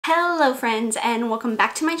Hello friends, and welcome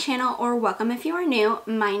back to my channel, or welcome if you are new.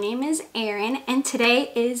 My name is Erin and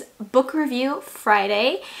today is Book Review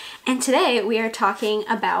Friday, and today we are talking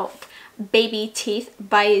about Baby Teeth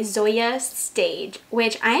by Zoje Stage,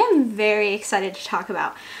 which I am very excited to talk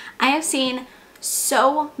about. I have seen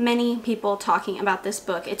so many people talking about this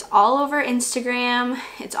book. It's all over Instagram,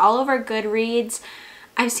 it's all over Goodreads.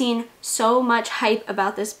 I've seen so much hype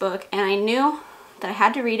about this book, and I knew that I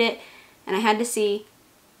had to read it and I had to see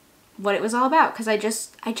what it was all about because I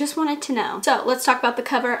just wanted to know. So let's talk about the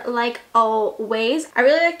cover like always. I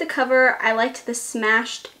really like the cover. I liked the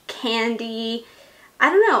smashed candy. I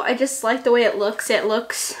don't know, I just like the way it looks. It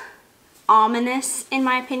looks ominous in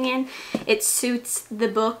my opinion. It suits the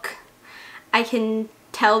book. I can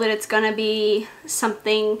tell that it's gonna be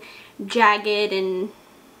something jagged and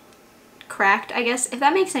cracked, I guess, if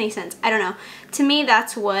that makes any sense. I don't know. To me,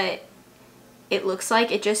 that's what it looks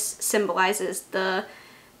like. It just symbolizes the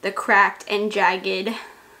cracked and jagged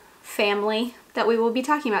family that we will be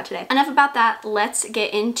talking about today. Enough about that. Let's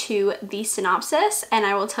get into the synopsis, and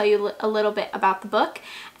I will tell you a little bit about the book,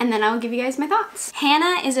 and then I will give you guys my thoughts.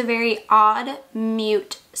 Hannah is a very odd,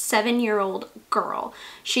 mute 7-year-old girl.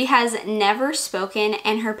 She has never spoken,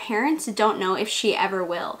 and her parents don't know if she ever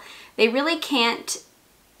will. They really can't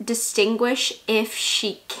distinguish if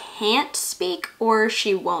she can't speak or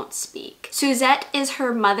she won't speak. Suzette is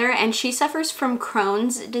her mother, and she suffers from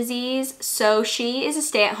Crohn's disease, so she is a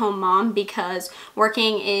stay-at-home mom because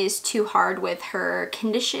working is too hard with her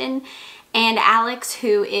condition. And Alex,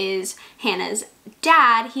 who is Hannah's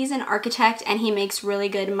dad, he's an architect and he makes really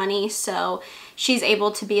good money, so she's able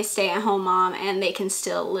to be a stay-at-home mom and they can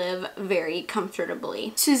still live very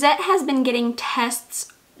comfortably. Suzette has been getting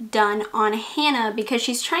tests done on Hannah because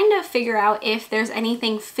she's trying to figure out if there's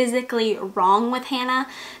anything physically wrong with Hannah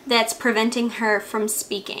that's preventing her from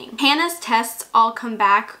speaking. Hannah's tests all come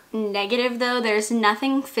back negative though. There's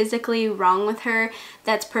nothing physically wrong with her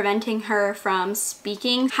that's preventing her from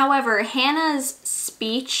speaking. However, Hannah's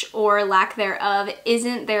speech or lack thereof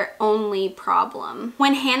isn't their only problem.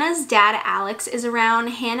 When Hannah's dad Alex is around,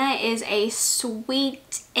 Hannah is a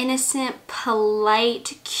sweet, innocent,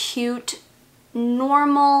 polite, cute,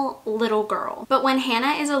 normal little girl. But when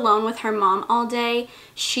Hannah is alone with her mom all day,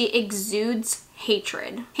 she exudes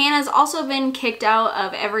hatred. Hannah's also been kicked out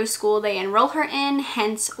of every school they enroll her in,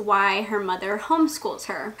 hence why her mother homeschools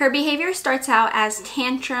her. Her behavior starts out as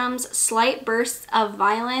tantrums, slight bursts of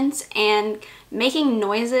violence, and making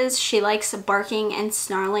noises. She likes barking and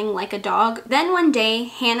snarling like a dog. Then one day,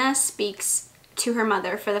 Hannah speaks to her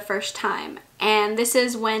mother for the first time, and this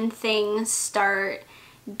is when things start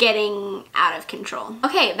getting out of control.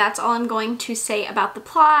 Okay, that's all I'm going to say about the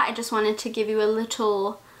plot. I just wanted to give you a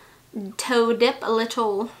little toe dip, a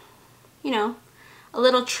little, you know, a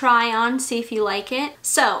little try on, see if you like it.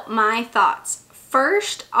 So, my thoughts.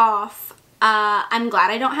 First off, I'm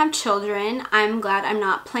glad I don't have children. I'm glad I'm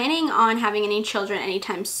not planning on having any children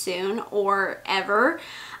anytime soon or ever.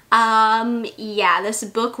 Yeah, this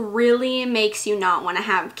book really makes you not want to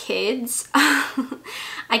have kids.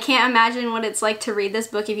 I can't imagine what it's like to read this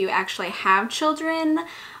book if you actually have children,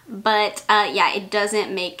 but yeah, it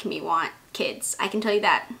doesn't make me want kids. I can tell you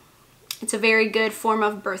that. It's a very good form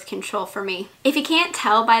of birth control for me. If you can't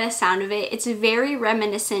tell by the sound of it, it's very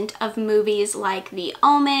reminiscent of movies like The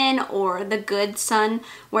Omen or The Good Son,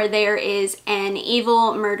 where there is an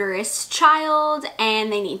evil, murderous child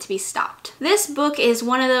and they need to be stopped. This book is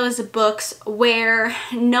one of those books where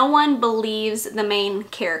no one believes the main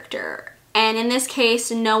character. And in this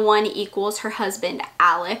case, no one equals her husband,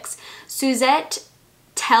 Alex. Suzette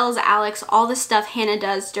tells Alex all the stuff Hannah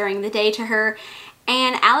does during the day to her,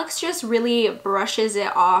 and Alex just really brushes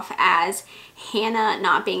it off as Hannah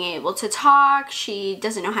not being able to talk. She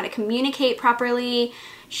doesn't know how to communicate properly.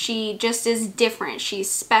 She just is different. She's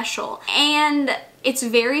special. And it's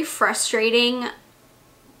very frustrating,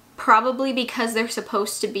 probably because they're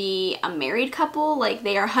supposed to be a married couple. Like,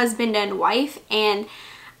 they are husband and wife, and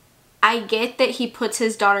I get that he puts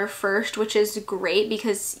his daughter first, which is great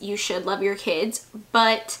because you should love your kids,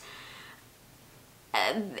 but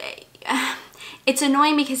it's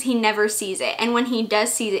annoying because he never sees it, and when he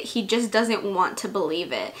does see it, he just doesn't want to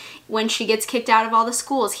believe it. When she gets kicked out of all the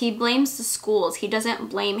schools, he blames the schools. He doesn't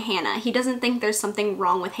blame Hannah. He doesn't think there's something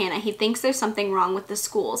wrong with Hannah. He thinks there's something wrong with the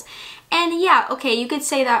schools. And yeah, okay, you could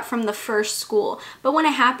say that from the first school, but when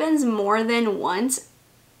it happens more than once,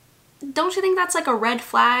 don't you think that's like a red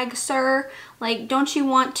flag, sir? Like, don't you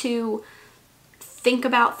want to think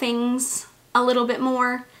about things a little bit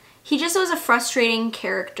more? He just was a frustrating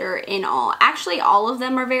character in all. Actually, all of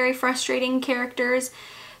them are very frustrating characters.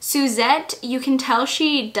 Suzette, you can tell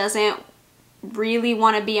she doesn't really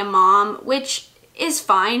want to be a mom, which is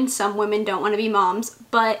fine. Some women don't want to be moms,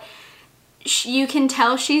 but you can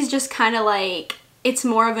tell she's just kind of like, it's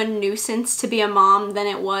more of a nuisance to be a mom than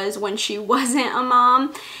it was when she wasn't a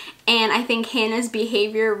mom. And I think Hannah's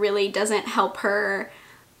behavior really doesn't help her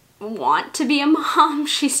want to be a mom.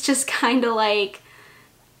 She's just kind of like,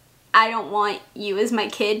 I don't want you as my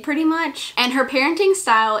kid, pretty much. And her parenting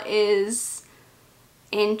style is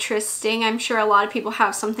interesting. I'm sure a lot of people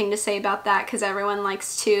have something to say about that because everyone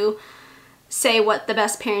likes to say what the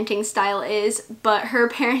best parenting style is, but her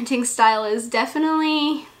parenting style is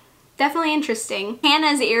definitely interesting.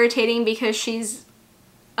 Hannah's irritating because she's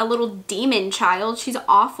a little demon child. She's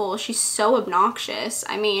awful. She's so obnoxious.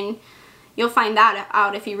 I mean, you'll find that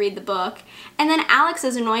out if you read the book. And then Alex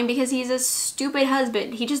is annoying because he's a stupid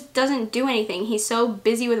husband. He just doesn't do anything. He's so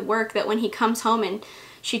busy with work that when he comes home and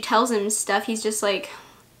she tells him stuff, he's just like,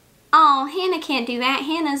 oh, Hannah can't do that.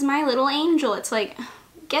 Hannah's my little angel. It's like,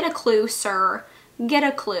 get a clue, sir. Get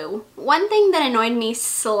a clue. One thing that annoyed me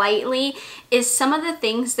slightly is some of the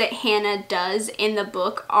things that Hannah does in the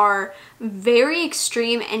book are very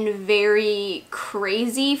extreme and very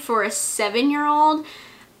crazy for a 7-year-old.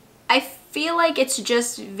 I feel like it's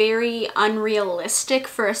just very unrealistic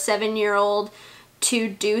for a 7-year-old to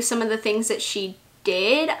do some of the things that she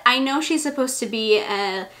did. I know she's supposed to be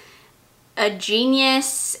a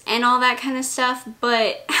genius and all that kind of stuff,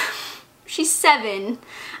 but she's 7.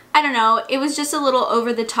 I don't know, it was just a little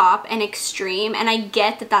over the top and extreme, and I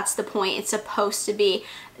get that that's the point. It's supposed to be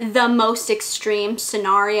the most extreme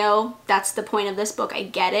scenario. That's the point of this book, I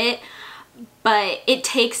get it. But it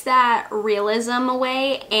takes that realism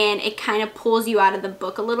away and it kind of pulls you out of the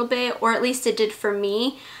book a little bit, or at least it did for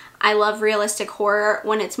me. I love realistic horror.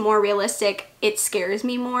 When it's more realistic, it scares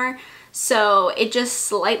me more. So it just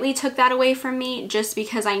slightly took that away from me just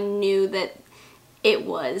because I knew that it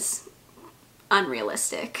was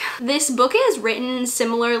unrealistic. This book is written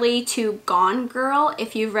similarly to Gone Girl.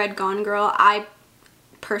 If you've read Gone Girl, I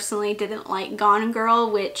personally didn't like Gone Girl,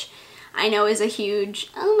 which I know is a huge,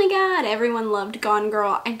 oh my god, everyone loved Gone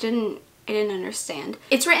Girl. I didn't understand.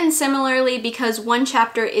 It's written similarly because one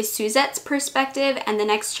chapter is Suzette's perspective and the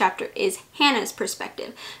next chapter is Hannah's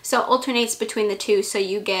perspective. So it alternates between the two so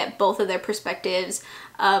you get both of their perspectives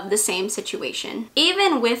of the same situation.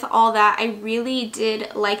 Even with all that, I really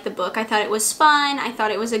did like the book. I thought it was fun. I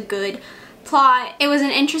thought it was a good plot. It was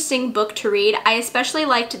an interesting book to read. I especially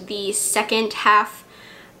liked the second half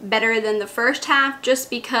better than the first half just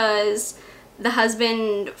because the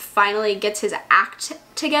husband finally gets his act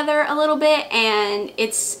together a little bit, and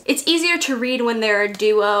it's easier to read when they're a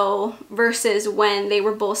duo versus when they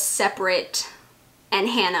were both separate and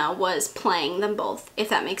Hannah was playing them both, if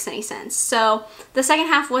that makes any sense. So the second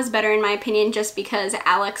half was better in my opinion just because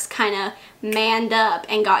Alex kind of manned up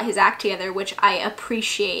and got his act together, which I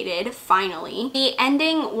appreciated finally. The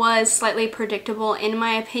ending was slightly predictable in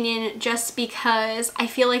my opinion just because I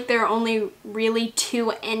feel like there are only really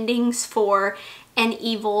 2 endings for an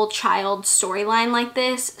evil child storyline like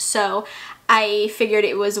this. So I figured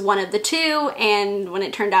it was one of the 2, and when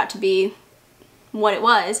it turned out to be what it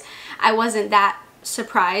was, I wasn't that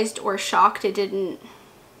surprised or shocked. It didn't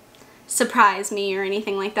surprise me or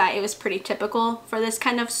anything like that. It was pretty typical for this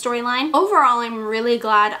kind of storyline. Overall, I'm really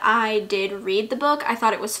glad I did read the book. I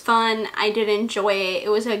thought it was fun. I did enjoy it. It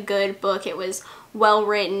was a good book. It was well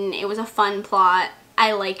written. It was a fun plot.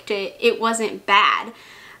 I liked it. It wasn't bad.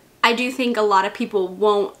 I do think a lot of people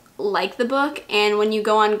won't like the book, and when you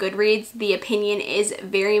go on Goodreads, the opinion is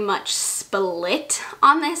very much split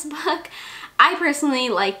on this book. I personally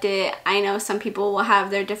liked it. I know some people will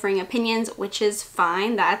have their differing opinions, which is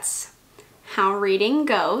fine. That's how reading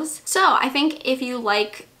goes. So I think if you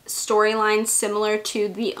like storylines similar to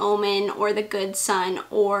The Omen or The Good Son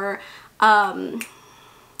or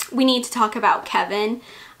We Need to Talk About Kevin,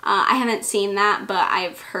 I haven't seen that, but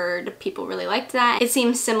I've heard people really liked that. It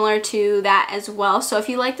seems similar to that as well. So if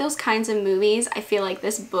you like those kinds of movies, I feel like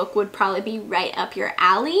this book would probably be right up your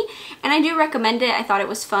alley. And I do recommend it. I thought it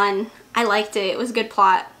was fun. I liked it. It was a good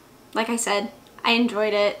plot. Like I said, I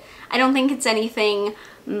enjoyed it. I don't think it's anything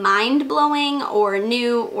mind-blowing or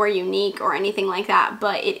new or unique or anything like that,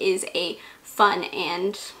 but it is a fun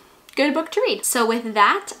and good book to read. So with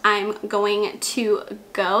that, I'm going to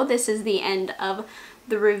go. This is the end of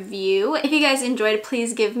the review. If you guys enjoyed,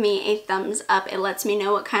 please give me a thumbs up. It lets me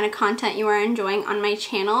know what kind of content you are enjoying on my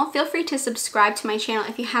channel. Feel free to subscribe to my channel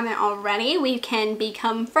if you haven't already. We can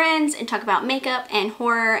become friends and talk about makeup and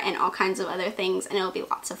horror and all kinds of other things, and it'll be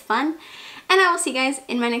lots of fun. And I will see you guys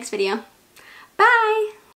in my next video.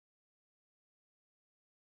 Bye!